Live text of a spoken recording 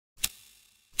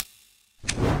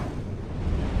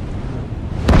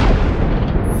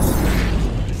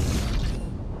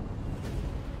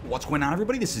going on,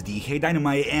 everybody? This is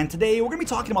dkdynamite, and today we're going to be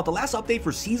talking about the last update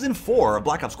for Season 4 of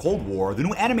Black Ops Cold War, the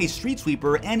new anime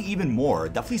Streetsweeper, and even more.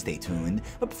 Definitely stay tuned.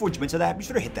 But before we jump into that, be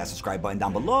sure to hit that subscribe button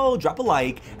down below, drop a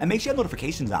like, and make sure you have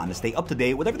notifications on to stay up to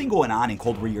date with everything going on in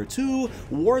Cold War Year 2,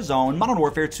 Warzone, Modern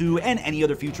Warfare 2, and any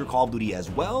other future Call of Duty as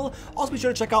well. Also, be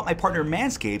sure to check out my partner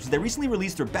Manscaped, they recently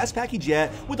released their best package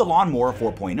yet with the Lawnmower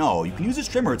 4.0. You can use this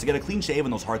trimmer to get a clean shave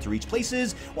in those hard-to-reach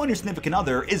places when your significant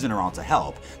other isn't around to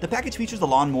help. The package features the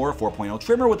Lawnmower 4.0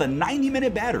 trimmer with a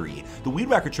 90-minute battery, the Weed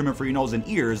Whacker trimmer for your nose and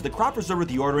ears, the Crop Preserver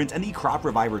deodorant, and the Crop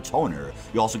Reviver toner.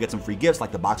 You also get some free gifts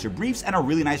like the boxer briefs and a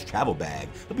really nice travel bag.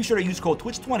 But be sure to use code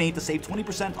TWITCH20 to save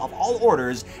 20% off all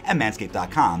orders at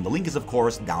manscaped.com. The link is of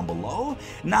course down below.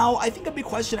 Now, I think a big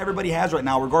question everybody has right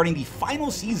now regarding the final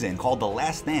season called The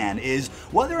Last Stand is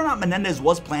whether or not Menendez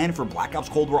was planned for Black Ops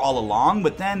Cold War all along,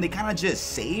 but then they kind of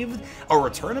just saved a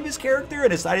return of his character and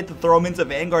decided to throw him into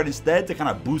Vanguard instead to kind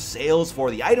of boost sales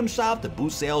for the item shop, to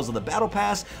boost sales of the Battle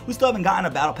Pass. We still haven't gotten a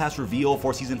Battle Pass reveal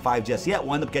for Season 5 just yet.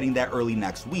 We'll end up getting that early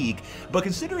next week. But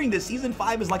considering that Season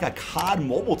 5 is like a COD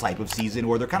mobile type of season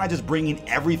where they're kind of just bringing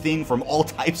everything from all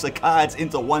types of CODs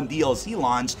into one DLC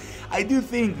launch, I do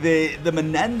think that the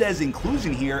Menendez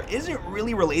inclusion here isn't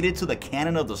really related to the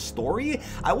canon of the story.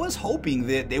 I was hoping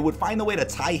that they would find a way to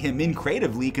tie him in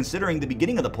creatively, considering the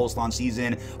beginning of the post-launch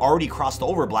season already crossed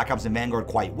over Black Ops and Vanguard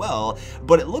quite well.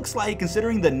 But it looks like,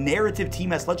 considering the narrative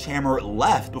team at Sledgehammer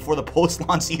left before the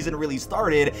post-launch season really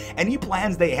started, any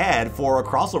plans they had for a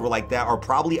crossover like that are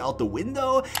probably out the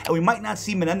window, and we might not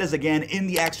see Menendez again in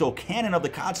the actual canon of the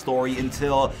COD story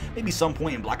until maybe some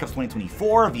point in Black Ops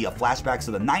 2024 via flashbacks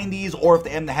to the 90s, or if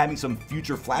they end up having some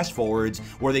future flash forwards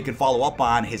where they can follow up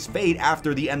on his fate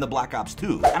after the end of Black Ops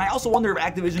 2. And I also wonder if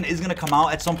Activision is going to come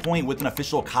out at some point with an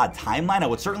official COD timeline. I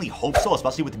would certainly hope so,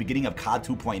 especially with the beginning of COD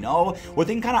 2.0, where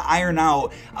they can kind of iron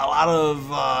out a lot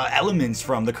of elements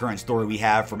from the current story we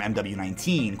have from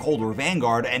MW19, Cold War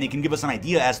Vanguard, and it can give us an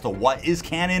idea as to what is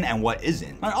canon and what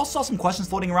isn't. I also saw some questions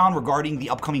floating around regarding the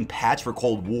upcoming patch for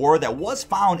Cold War that was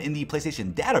found in the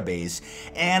PlayStation database,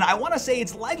 and I want to say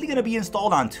it's likely going to be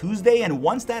installed on Tuesday, and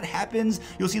once that happens,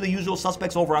 you'll see the usual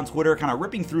suspects over on Twitter kind of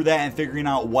ripping through that and figuring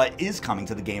out what is coming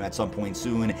to the game at some point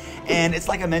soon. And it's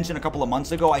like I mentioned a couple of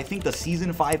months ago, I think the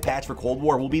Season 5 patch for Cold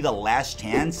War will be the last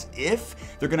chance if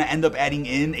they're going to end up adding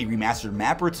in a remastered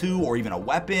map or two, or even a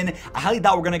weapon. I highly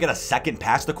doubt we're going to get a second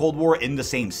patch to Cold War in the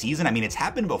same season. I mean, it's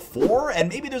happened before, and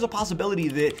maybe there's a possibility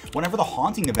that whenever the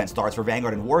Haunting event starts for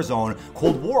Vanguard and Warzone,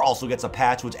 Cold War also gets a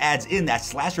patch which adds in that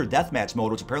slasher deathmatch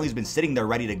mode, which apparently has been sitting there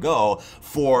ready to go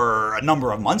for a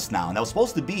number of months now. And that was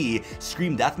supposed to be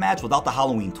Scream Deathmatch without the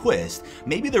Halloween twist.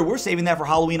 Maybe they were saving that for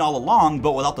Halloween all along,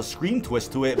 but without the Scream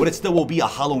twist to it, but it still will be a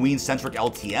Halloween-centric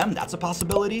LTM. That's a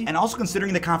possibility. And also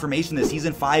considering the confirmation that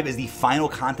Season 5 is the final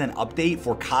content update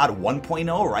for COD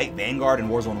 1.0, right? Vanguard and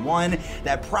Warzone 1,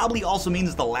 that probably also means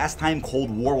it's the last time Cold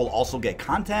War will also get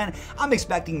content. I'm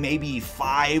expecting maybe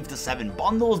 5 to 7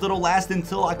 bundles that'll last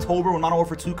until October when Modern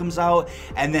Warfare 2 comes out,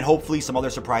 and then hopefully some other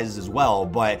surprises as well.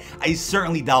 But I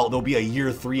certainly doubt there'll be a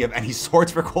year 3 of any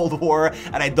sorts for Cold War,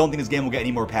 and I don't think this game will get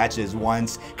any more patches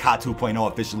once COD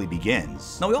 2.0 officially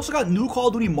begins. Now, we also got new Call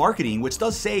of Duty marketing, which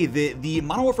does say that the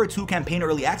Modern Warfare 2 campaign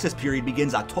early access period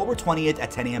begins October 20th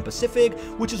at 10 a.m. Pacific,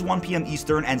 which is 1 p.m.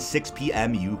 Eastern and 6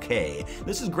 p.m. UK.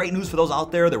 This is great news for those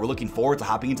out there that were looking forward to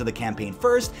hopping into the campaign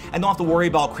first and don't have to worry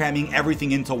about cramming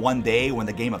everything into one day when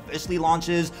the game officially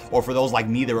launches, or for those like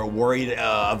me that were worried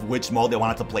of which mode they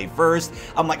wanted to play first.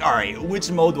 I'm like, all right,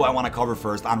 which mode do I want to cover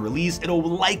first on release? It'll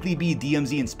likely be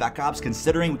DMZ and Spec Ops,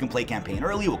 considering we can play campaign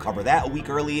early. We'll cover that a week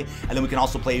early, and then we can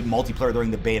also play multiplayer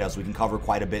during the beta, so we can cover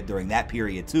quite a bit during that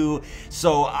period too.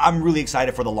 So I'm really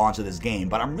excited for the launch of this game,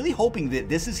 but I'm really hoping that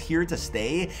this is here to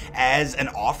stay as an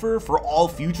offer for all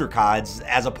future CODs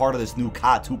as a part of this new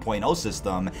COD 2.0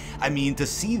 system. I mean, to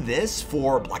see this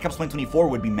for Black Ops 2024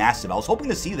 would be massive. I was hoping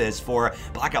to see this for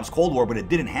Black Ops Cold War, but it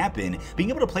didn't happen. Being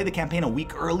able to play the campaign a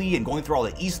week early and going through all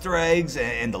the Easter eggs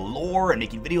and the lore and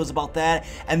making videos about that,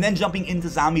 and then jumping into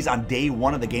zombies on day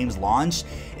 1 of the game's launch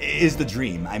is the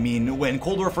dream. I mean, when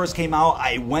Cold War first came out,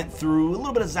 I went through a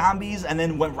little bit of zombies and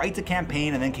then went right to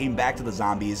campaign and then came back to the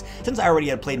zombies, since I already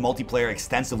had played multiplayer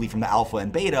extensively from the alpha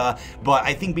and beta. But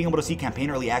I think being able to see campaign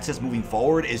early access moving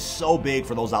forward is so big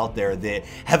for those out there that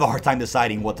have a hard time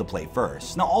deciding what to play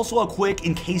first. Now, also a quick,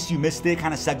 in case you missed it,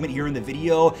 kind of segment here in the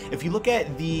video. If you look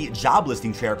at the job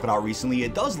listing Treyarch put out recently,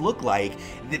 it does look like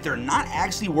that they're not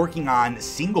actually working on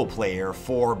single player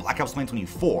for Black Ops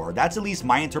 2024. That's at least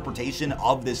my interpretation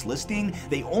of this listing.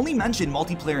 They only mention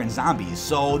multiplayer and zombies,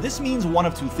 so this means one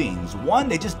of two things. One,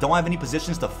 they just don't have any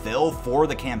positions to fill for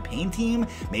the campaign team.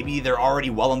 Maybe they're already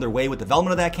well underway with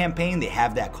development of that campaign, they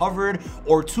have that covered, covered,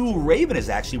 or 2, Raven is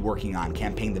actually working on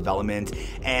campaign development,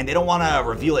 and they don't want to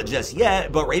reveal it just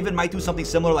yet, but Raven might do something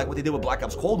similar like what they did with Black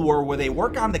Ops Cold War, where they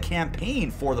work on the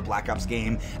campaign for the Black Ops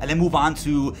game, and then move on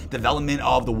to development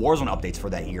of the Warzone updates for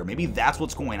that year. Maybe that's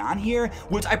what's going on here,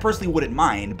 which I personally wouldn't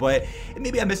mind, but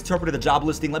maybe I misinterpreted the job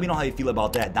listing. Let me know how you feel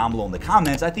about that down below in the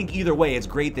comments. I think either way, it's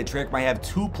great that Treyarch might have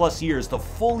 2+ years to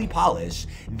fully polish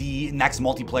the next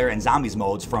multiplayer and zombies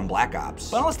modes from Black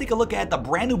Ops. But now let's take a look at the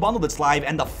brand new bundle that's live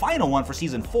and the final one for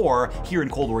Season 4 here in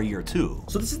Cold War Year 2.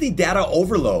 So this is the Data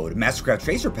Overload Mastercraft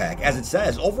Tracer Pack. As it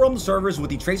says, overwhelm the servers with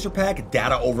the Tracer Pack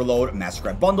Data Overload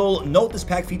Mastercraft Bundle. Note this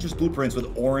pack features blueprints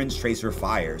with orange Tracer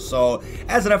fire. So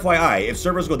as an FYI, if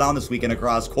servers go down this weekend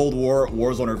across Cold War,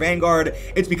 Warzone, or Vanguard,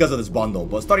 it's because of this bundle.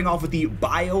 But starting off with the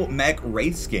Biomech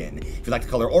Wraith skin. If you like the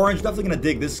color orange, definitely gonna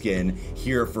dig this skin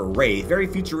here for Wraith. Very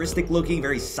futuristic looking,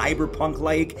 very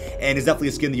cyberpunk-like, and is definitely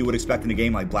a skin that you would expect in a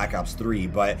game like Black Ops 3,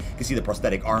 but you can see the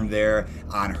prosthetic arm there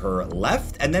on her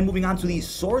left. And then moving on to the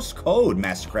source code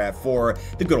Mastercraft for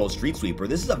the good old Streetsweeper.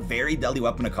 This is a very deadly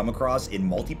weapon to come across in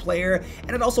multiplayer,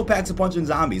 and it also packs a punch in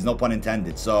zombies, no pun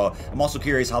intended. So I'm also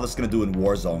curious how this is going to do in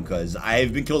Warzone, because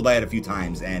I've been killed by it a few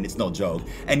times, and it's no joke.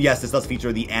 And yes, this does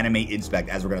feature the anime inspect,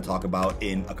 as we're going to talk about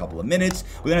in a couple of minutes.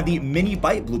 We're going to have the mini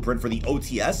bite blueprint for the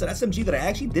OTS, an SMG that I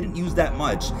actually didn't use that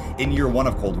much in year 1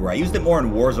 of Cold War. I used it more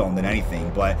in Warzone than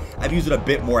anything, but I've used it a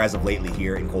bit more as of lately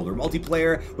here in Cold War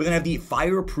multiplayer. We're gonna have the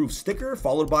fireproof sticker,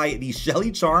 followed by the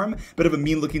Shelly charm, bit of a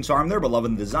mean looking charm there, but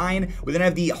loving the design. We're gonna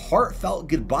have the heartfelt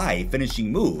goodbye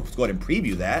finishing move. Let's go ahead and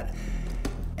preview that.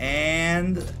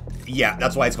 And yeah,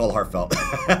 that's why it's called heartfelt.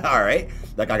 All right.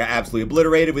 That guy got absolutely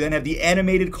obliterated. We then have the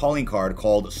animated calling card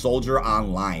called Soldier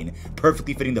Online,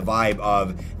 perfectly fitting the vibe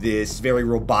of this very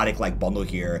robotic-like bundle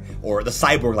here, or the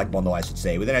cyborg-like bundle, I should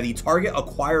say. We then have the target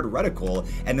acquired reticle,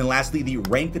 and then lastly, the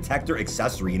rank detector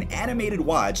accessory, an animated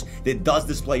watch that does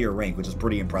display your rank, which is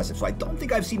pretty impressive. So I don't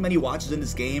think I've seen many watches in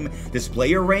this game display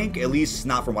your rank, at least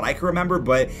not from what I can remember,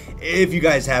 but if you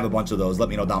guys have a bunch of those, let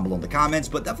me know down below in the comments.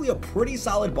 But definitely a pretty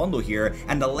solid bundle here,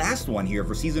 and the last one here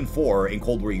for Season 4 in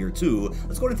Cold War Year 2.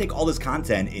 Let's go ahead and take all this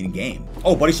content in game.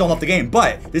 Oh, buddy's showing off the game,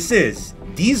 but this is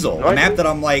Diesel, a map that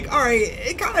I'm like, all right,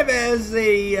 it kind of has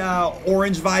a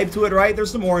orange vibe to it, right?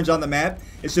 There's some orange on the map.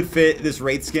 It should fit this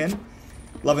Wraith skin.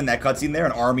 Loving that cutscene there,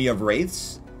 an army of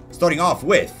Wraiths. Starting off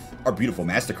with our beautiful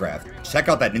Mastercraft. Check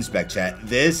out that inspect, chat.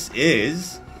 This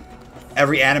is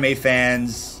every anime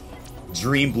fan's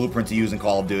dream blueprint to use in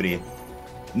Call of Duty.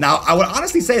 Now, I would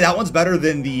honestly say that one's better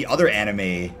than the other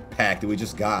anime pack that we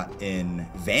just got in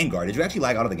Vanguard. Did you actually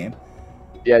lag out of the game?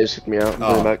 Yeah, it just took me out.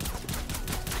 Oh. Back.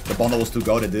 The bundle was too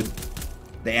goated, dude.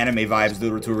 The anime vibes,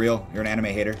 dude, were too real. You're an anime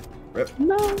hater. Rip.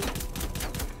 No.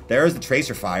 There's the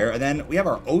Tracer Fire, and then we have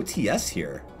our OTS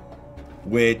here,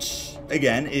 which,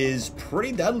 again, is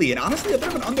pretty deadly, and honestly a bit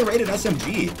of an underrated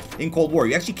SMG in Cold War.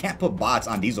 You actually can't put bots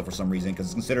on Diesel for some reason, because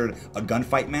it's considered a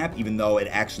gunfight map, even though it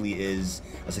actually is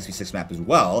a 6v6 map as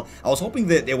well. I was hoping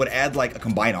that they would add, like, a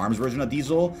combined arms version of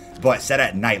Diesel, but set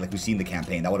at night, like we've seen in the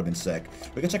campaign. That would have been sick.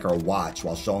 We can check our watch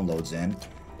while Sean loads in.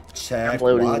 Check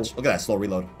watch. Look at that, slow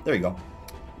reload. There you go.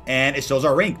 And it shows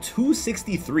our rank,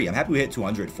 263. I'm happy we hit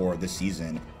 200 for this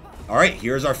season. All right,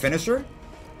 here's our finisher.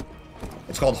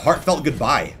 It's called Heartfelt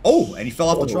Goodbye. Oh, and he fell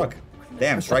off the truck.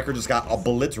 Damn, Striker just got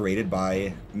obliterated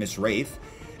by Miss Wraith.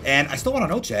 And I still want to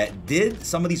know, chat, did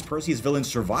some of these Perseus villains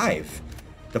survive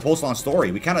the post-launch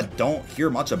story? We kind of don't hear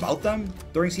much about them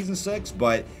during Season 6,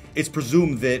 but it's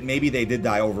presumed that maybe they did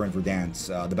die over in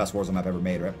Verdansk, the best Warzone map ever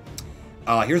made,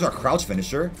 right? Here's our crouch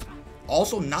finisher.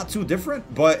 Also not too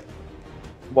different, but...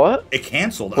 What? It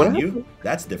canceled on you.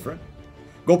 That's different.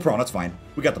 Go prone, that's fine.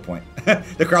 We got the point.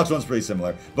 The crouch one's pretty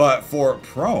similar. But for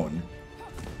prone,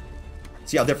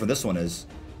 see how different this one is.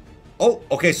 Oh,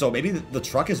 okay, so maybe the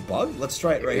truck is bugged? Let's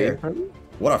try it right here.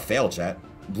 What a fail, chat.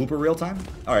 Blooper real time?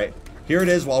 All right, here it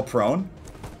is while prone.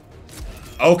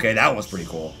 Okay, that one's pretty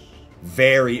cool.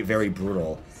 Very, very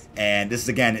brutal. And this is,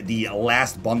 again, the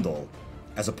last bundle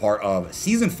as a part of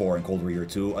Season 4 in Cold War Year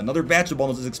 2. Another batch of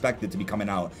bundles is expected to be coming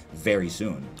out very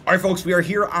soon. All right, folks, we are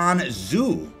here on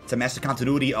Zoo to match the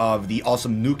continuity of the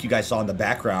awesome nuke you guys saw in the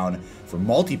background for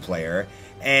multiplayer.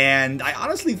 And I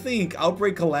honestly think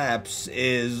Outbreak Collapse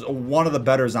is one of the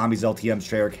better Zombies LTMs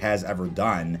Treyarch has ever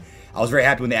done. I was very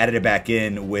happy when they added it back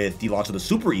in with the launch of the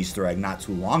Super Easter egg not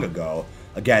too long ago.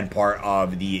 Again, part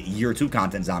of the Year 2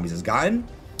 content Zombies has gotten.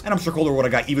 And I'm sure Cold War would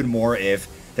have got even more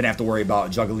if didn't have to worry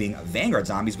about juggling Vanguard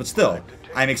zombies, but still,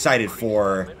 I'm excited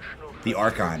for the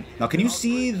Archon. Now, can you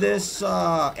see this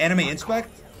anime inspect?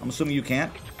 I'm assuming you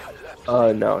can't.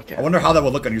 No, I can't. I wonder how that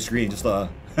would look on your screen, just a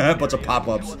bunch of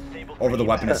pop-ups. over the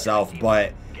weapon itself.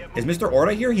 But is Mr.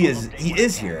 Orda here? He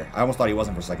is here. I almost thought he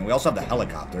wasn't for a second. We also have the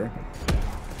helicopter.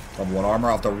 Level 1 armor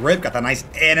off the rip. Got that nice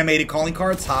animated calling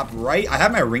card top right. I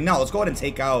have my ring now. Let's go ahead and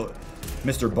take out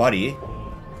Mr. Buddy.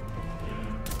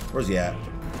 Where's he at?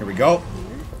 Here we go.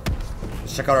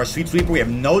 Let's check out our Streetsweeper. We have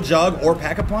no jug or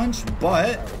pack-a-punch,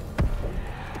 but...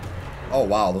 Oh,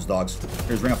 wow, those dogs.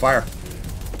 Here's Ring of Fire.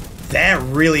 That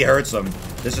really hurts him.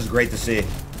 This is great to see.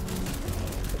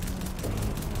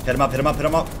 Hit him up, hit him up, hit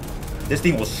him up. This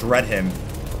thing will shred him.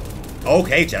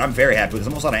 Okay, chat, I'm very happy with this.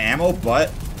 Almost out of ammo,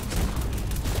 but...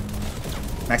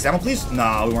 Max ammo, please?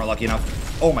 No, we weren't lucky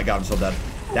enough. Oh my god, I'm so dead.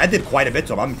 That did quite a bit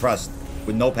to him. I'm impressed.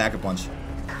 With no pack-a-punch.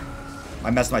 I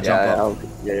messed my jump up.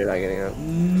 Yeah, you're not getting up.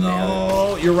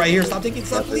 No, you're right here. Stop taking,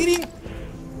 stop bleeding.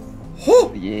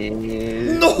 Oh.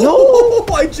 Yeah. No,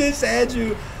 I just had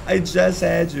you. I just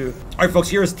had you. All right, folks,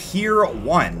 here is tier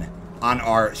 1 on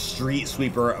our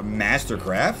Streetsweeper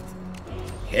Mastercraft.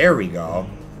 Here we go.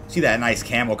 See that nice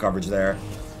camo coverage there.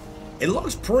 It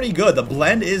looks pretty good. The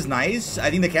blend is nice. I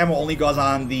think the camo only goes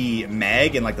on the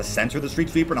mag and like the center of the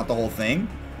Streetsweeper, not the whole thing.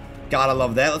 Gotta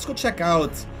love that. Let's go check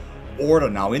out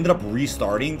Orda now. We ended up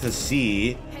restarting to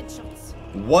see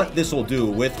what this will do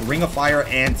with Ring of Fire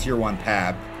and tier 1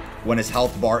 Pap when his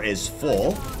health bar is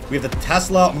full. We have the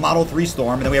Tesla Model 3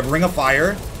 Storm, and then we have Ring of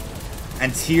Fire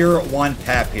and tier 1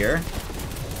 Pap here.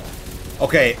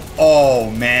 Okay.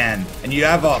 Oh, man. And you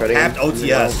have a Papped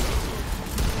OTS.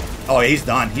 Oh, yeah, he's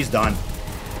done. He's done.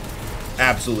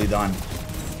 Absolutely done.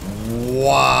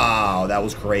 Wow. That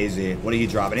was crazy. What did he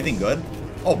drop? Anything good?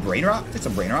 Oh, Brain Rot? Take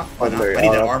some Brain Rot. I need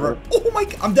that armor. Oh my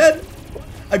god, I'm dead.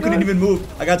 I couldn't even move.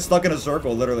 I got stuck in a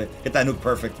circle, literally. Get that nuke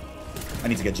perfect. I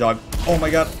need to get Jug. Oh my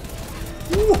god.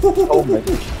 Oh my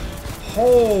gosh.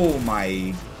 Oh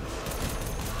my.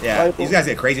 Yeah, these guys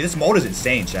get crazy. This mode is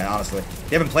insane, chat, honestly.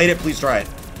 If you haven't played it, please try it.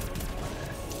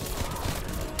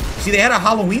 See, they had a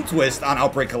Halloween twist on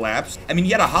Outbreak Collapse. I mean,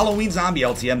 you had a Halloween zombie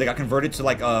LTM that got converted to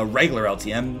like a regular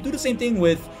LTM. Do the same thing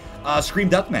with Scream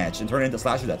Deathmatch and turn it into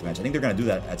Slasher Deathmatch. I think they're going to do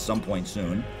that at some point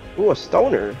soon. Ooh, a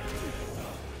stoner.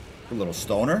 A little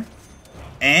stoner.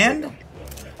 And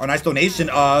our nice donation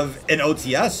of an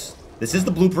OTS. This is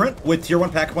the blueprint with tier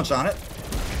 1 Pack-a-Punch on it.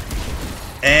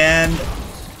 And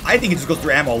I think it just goes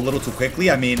through ammo a little too quickly.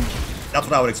 I mean, that's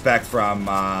what I would expect from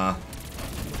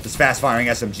this fast-firing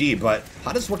SMG. But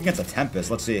how does this work against a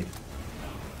Tempest? Let's see.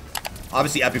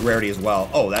 Obviously, epic rarity as well.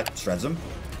 Oh, that shreds him.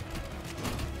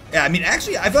 Yeah, I mean,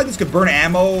 actually, I feel like this could burn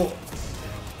ammo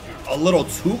a little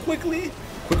too quickly.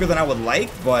 Quicker than I would like,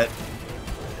 but...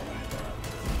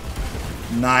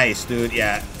 Nice, dude.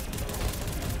 Yeah.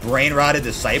 Brain-rotted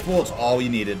Disciple. It's all you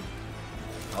needed.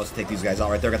 I'll just take these guys out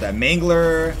right there. Got that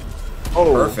Mangler.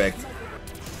 Oh. Perfect.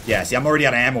 Yeah, see, I'm already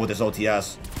out of ammo with this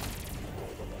OTS.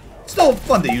 Still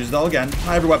fun to use, though. Again,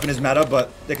 not every weapon is meta,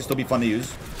 but they can still be fun to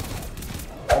use.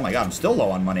 Oh my god, I'm still low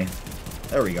on money.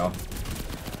 There we go.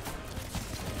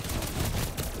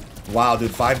 Wow,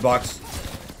 dude,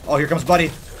 $5. Oh, here comes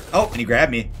Buddy. Oh, and he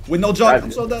grabbed me. With no jug.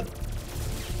 I'm so dead.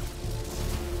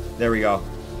 There we go.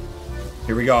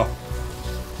 Here we go.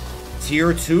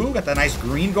 Tier 2. Got that nice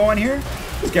green going here.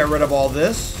 Let's get rid of all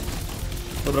this.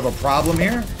 A little bit of a problem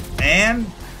here. And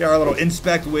get our little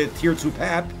inspect with tier 2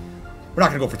 Pap. We're not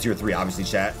going to go for tier 3, obviously,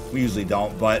 chat. We usually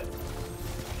don't, but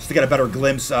just to get a better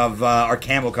glimpse of our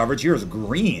camo coverage. Here's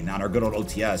green on our good old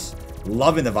OTS.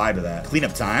 Loving the vibe of that.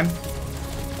 Cleanup time.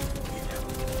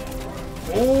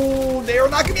 Oh, they are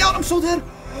knocking me out. I'm so dead.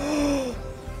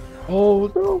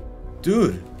 Oh, no.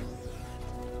 Dude.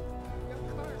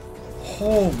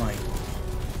 Oh, my.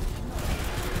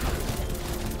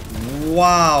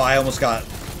 Wow, I almost got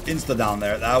insta down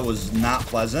there. That was not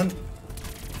pleasant.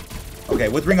 Okay,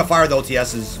 with Ring of Fire, the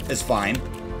OTS is fine.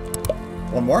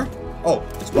 One more? Oh,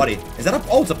 it's Buddy. Is that a...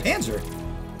 Oh, it's a Panzer.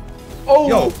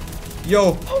 Oh.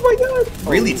 Yo. Oh, my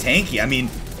God. Really tanky. I mean,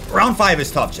 round 5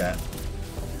 is tough, chat.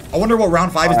 I wonder what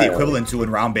round 5 is the equivalent to in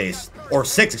round base. Or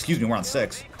 6, excuse me, we're on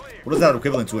 6. What is that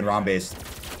equivalent to in round base?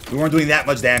 We weren't doing that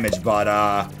much damage, but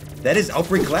that is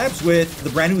Outbreak Collapse with the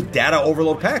brand new Data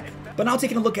Overload pack. But now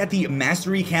taking a look at the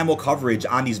Mastery camo coverage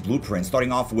on these blueprints,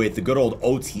 starting off with the good old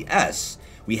OTS.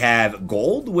 We have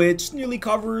gold, which nearly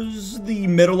covers the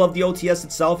middle of the OTS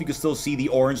itself. You can still see the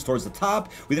orange towards the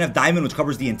top. We then have diamond, which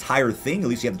covers the entire thing. At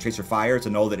least you have the tracer fire to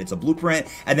know that it's a blueprint.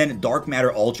 And then dark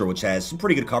matter ultra, which has some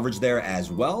pretty good coverage there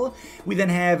as well. We then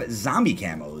have zombie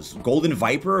camos. Golden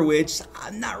Viper, which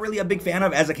I'm not really a big fan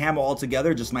of as a camo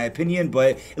altogether, just my opinion,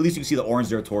 but at least you can see the orange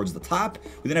there towards the top.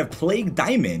 We then have Plague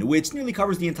Diamond, which nearly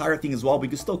covers the entire thing as well, but you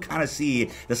can still kind of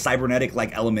see the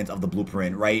cybernetic-like element of the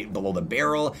blueprint right below the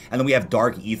barrel. And then we have Dark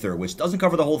Dark Ether, which doesn't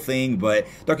cover the whole thing, but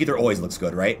Dark Ether always looks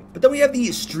good, right? But then we have the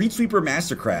Streetsweeper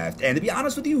Mastercraft, and to be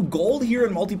honest with you, gold here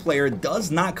in multiplayer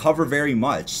does not cover very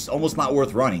much. It's almost not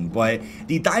worth running, but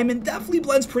the diamond definitely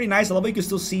blends pretty nice. I love how you can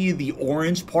still see the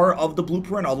orange part of the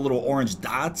blueprint, all the little orange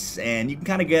dots, and you can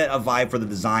kind of get a vibe for the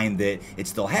design that it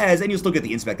still has, and you'll still get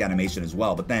the inspect animation as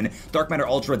well. But then Dark Matter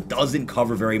Ultra doesn't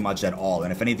cover very much at all,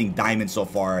 and if anything, diamond so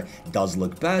far does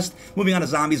look best. Moving on to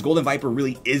zombies, Golden Viper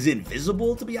really isn't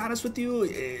visible, to be honest with you.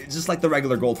 It's just like the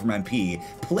regular gold from MP.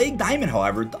 Plague Diamond,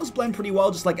 however, does blend pretty well,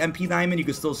 just like MP Diamond. You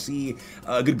can still see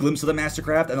a good glimpse of the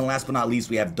Mastercraft. And then last but not least,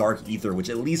 we have Dark Ether, which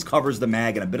at least covers the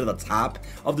mag and a bit of the top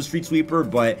of the Streetsweeper,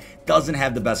 but doesn't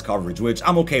have the best coverage, which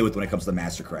I'm okay with when it comes to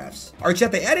Mastercrafts. Alright,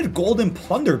 chat, they added Golden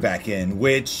Plunder back in,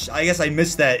 which I guess I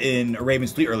missed that in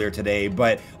Raven's tweet earlier today,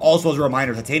 but also as a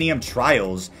reminder, Titanium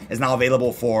Trials is now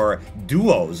available for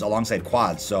duos alongside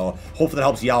quads, so hopefully that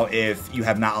helps you out if you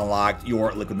have not unlocked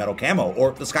your liquid metal camo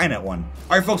or the Skynet one.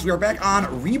 All right, folks, we are back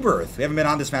on Rebirth. We haven't been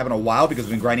on this map in a while because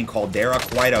we've been grinding Caldera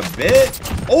quite a bit.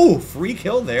 Oh, free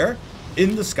kill there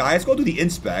in the sky. Let's go do the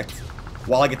inspect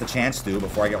while I get the chance to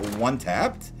before I get one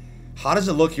tapped. How does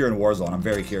it look here in Warzone? I'm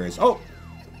very curious. Oh,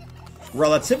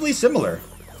 relatively similar.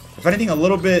 If anything, a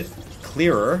little bit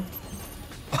clearer.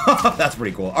 That's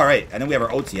pretty cool. All right, and then we have our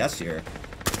OTS here.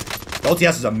 The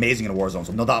OTS is amazing in Warzone,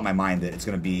 so no doubt in my mind that it's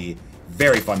going to be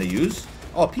very fun to use.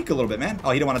 Oh, peek a little bit, man.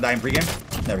 Oh, he didn't want to die in pregame?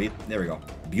 There we go.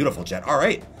 Beautiful, chat. All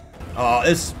right.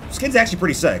 This skin's actually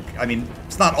pretty sick. I mean,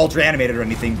 it's not ultra animated or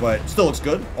anything, but still looks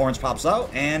good. Orange pops out,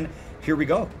 and here we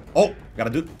go. Oh, gotta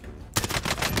do...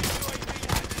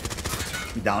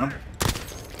 Down him.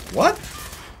 What?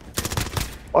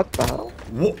 What the hell?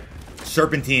 Whoa.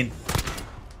 Serpentine.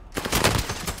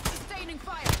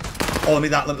 Oh, let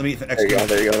me execute.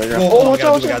 There you go. Oh,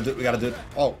 we gotta do it.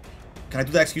 Oh, can I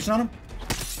do the execution on him?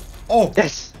 Oh.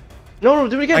 Yes. No,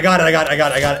 do it again. I got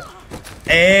it.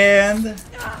 And...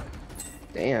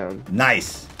 Damn.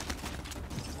 Nice.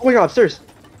 Oh my god, upstairs.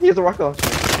 He has the rocket launcher.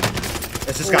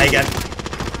 It's this guy again.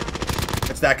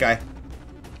 It's that guy.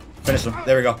 Finish him.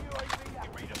 There we go.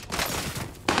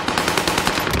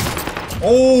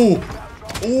 Oh!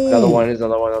 Ooh. Another one.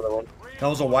 That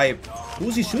was a wipe. Who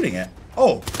was he shooting at?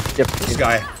 Oh, yep. This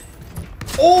guy.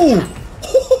 Oh!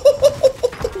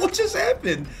 What just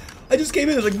happened? I just came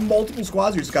in, there's like multiple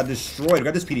squads here, just got destroyed. We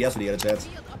got this PDS when you get a chance.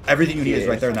 Everything you need is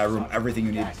right there in that room. Everything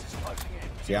you need.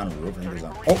 Is he on the roof? I think he's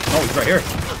on. Oh, no, he's right here.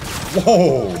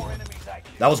 Whoa!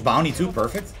 That was bounty too,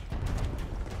 perfect.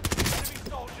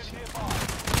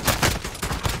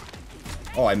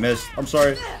 Oh, I missed. I'm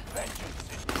sorry.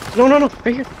 No,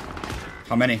 right here.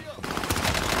 How many?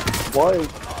 One.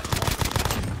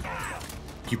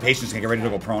 Keep patience, can get ready to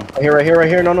go prone. Right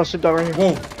here. No, sit down right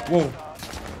here. Whoa.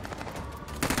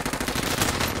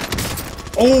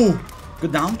 Oh!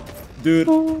 Good down. Dude.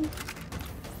 Oh.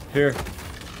 Here.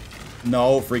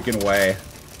 No freaking way.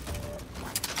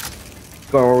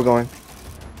 Going where we're going.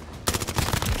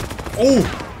 Oh!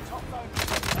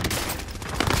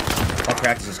 I'll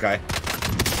practice this guy.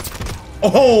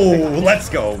 Oh! Let's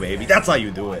go, baby. That's how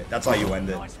you do it. That's how you end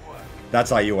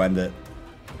it.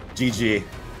 GG.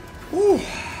 Whew.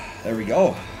 There we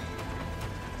go.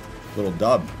 Little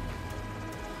dub.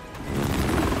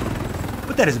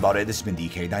 But that is about it. This has been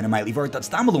dkdynamite. Leave your thoughts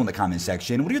down below in the comment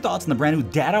section. What are your thoughts on the brand new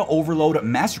Data Overload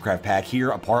Mastercraft pack here,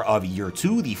 a part of Year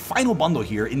 2, the final bundle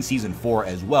here in Season 4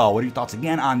 as well? What are your thoughts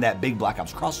again on that big Black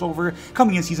Ops crossover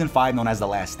coming in Season 5 known as The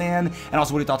Last Stand? And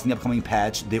also what are your thoughts on the upcoming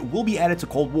patch that will be added to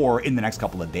Cold War in the next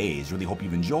couple of days? Really hope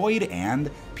you've enjoyed, and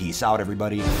peace out,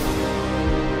 everybody.